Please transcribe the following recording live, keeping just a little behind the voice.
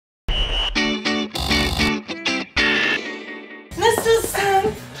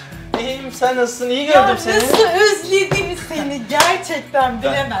Nasılsın? İyiyim, sen nasılsın? İyi gördüm seni. Nasıl özledim seni gerçekten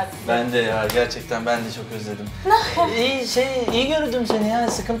bilemezsin. Ben de ya, gerçekten ben de çok özledim. iyi gördüm seni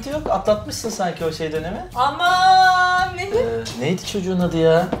ya, sıkıntı yok. Atlatmışsın sanki o dönemi. Aman neydi? Neydi çocuğun adı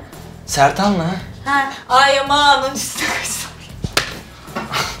ya? Sertan'la. Ha, ay aman üstüne koysam.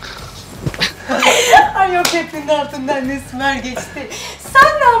 Ay yok, hepinin altından Nesmer geçti.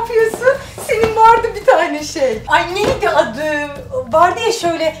 Sen ne yapıyorsun? Senin vardı bir tane şey. Ay neydi adı? Vardı ya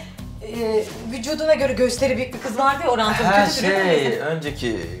şöyle vücuduna göre göğüsleri büyük bir kız vardı ya, orantılı. Ha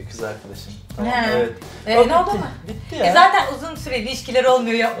önceki kız arkadaşım. Tamam, evet. Ne oldu mu? Bitti ya. Zaten uzun süreli ilişkiler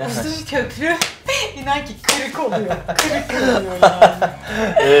olmuyor ya. Uzun köprü. İnan ki kırık oluyor. Kırık oluyor yani.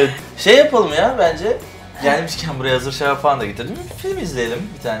 Evet. Yapalım ya bence. Gelmişken buraya hazır şarap falan da getirdim. Bir film izleyelim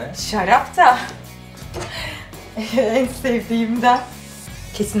bir tane. Şarap da en sevdiğimden.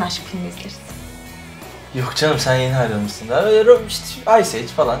 Kesin aşk filmi izleriz. Yok canım, sen yeni ayrılmışsın da. İşte Ice Age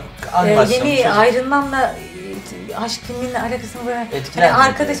falan. Yeni ayrılmamla aşk filminin alakasını böyle... Etkilenmedi. Hani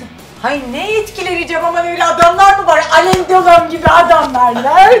arkadaşım... Hayır, ne etkileneceğim ama öyle adamlar mı var? Alev Delon gibi adamlar.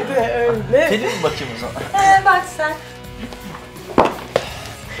 Nerede öyle? Film bakayım o zaman. Bak sen.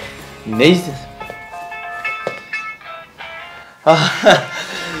 Neydi?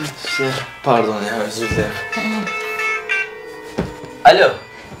 Pardon ya, özür dilerim. Alo.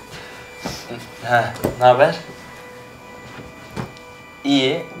 Ne haber?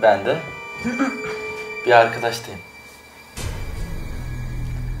 İyi, ben de. Bir arkadaştayım.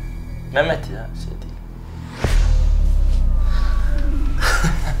 Mehmet ya, değil.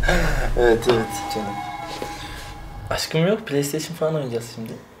 Evet canım. Aşkım yok, PlayStation falan oynayacağız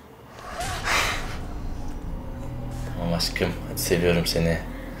şimdi. Tamam aşkım, hadi seviyorum seni.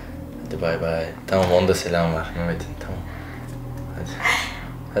 Hadi bay bay. Tamam, onda selam var Mehmet'in, tamam.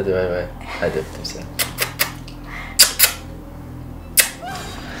 Hadi bay bay. Hadi öptüm seni.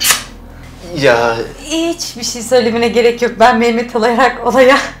 Ya Hiçbir şey söylemene gerek yok. Ben Mehmet olarak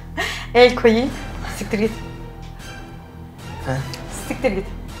olaya el koyayım. Siktir git. Siktir git.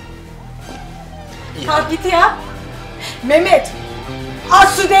 Kalk git ya. Mehmet.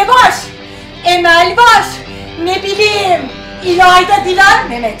 Asude var. Emel var. Ne bileyim. İlayda Dilan.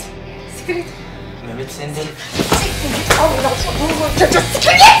 Mehmet. Siktir git. Mehmet seni de... Siktir git. Allah Allah. Çocuğum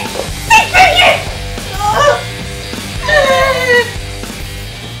siktir git. Siktir git.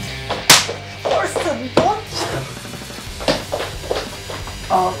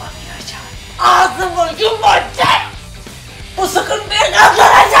 Allah yiyeceğim. Ağzımı yumacak. Bu sıkıntıya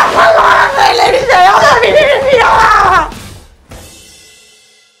katlanacağım. Allah'ım, böyle bir şey olabilir mi ya?